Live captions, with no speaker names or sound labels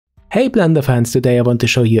Hey Blender fans, today I want to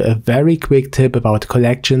show you a very quick tip about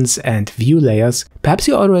collections and view layers. Perhaps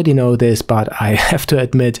you already know this, but I have to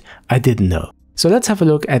admit I didn't know. So let's have a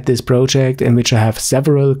look at this project in which I have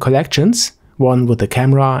several collections, one with a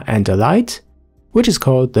camera and a light, which is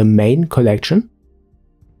called the main collection.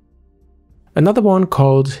 Another one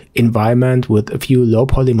called environment with a few low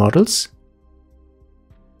poly models.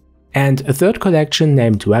 And a third collection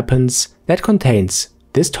named weapons that contains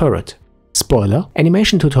this turret. Spoiler,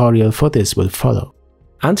 animation tutorial for this will follow.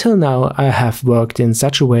 Until now I have worked in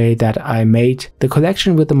such a way that I made the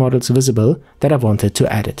collection with the models visible that I wanted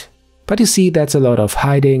to edit. But you see, that's a lot of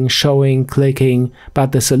hiding, showing, clicking,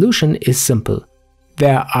 but the solution is simple.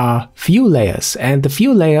 There are view layers, and the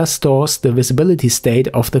view layer stores the visibility state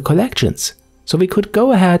of the collections. So we could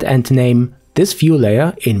go ahead and name this view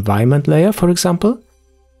layer environment layer, for example,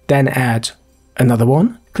 then add another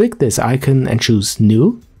one, click this icon and choose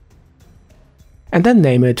new, and then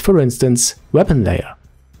name it, for instance, weapon layer.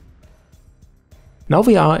 Now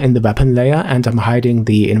we are in the weapon layer and I'm hiding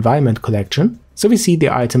the environment collection, so we see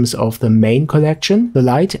the items of the main collection, the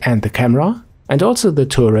light and the camera, and also the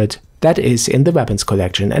turret that is in the weapons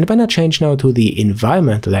collection. And when I change now to the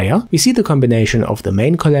environment layer, we see the combination of the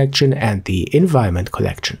main collection and the environment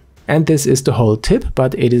collection. And this is the whole tip,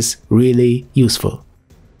 but it is really useful.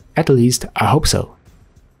 At least I hope so.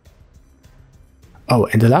 Oh,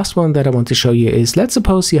 and the last one that I want to show you is, let's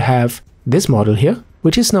suppose you have this model here,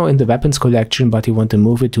 which is now in the weapons collection, but you want to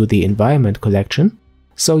move it to the environment collection.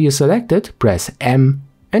 So you select it, press M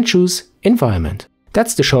and choose environment.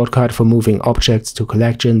 That's the shortcut for moving objects to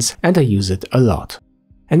collections, and I use it a lot.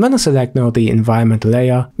 And when I select now the environment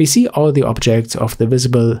layer, we see all the objects of the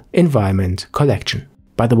visible environment collection.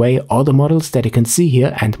 By the way, all the models that you can see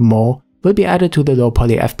here and more will be added to the low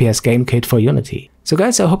poly FPS game kit for Unity. So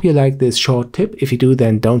guys, I hope you liked this short tip. If you do,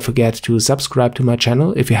 then don't forget to subscribe to my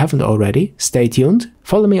channel if you haven't already. Stay tuned.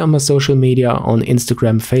 Follow me on my social media on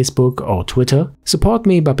Instagram, Facebook or Twitter. Support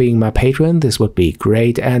me by being my patron, this would be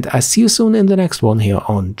great, and I see you soon in the next one here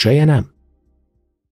on Jayanam.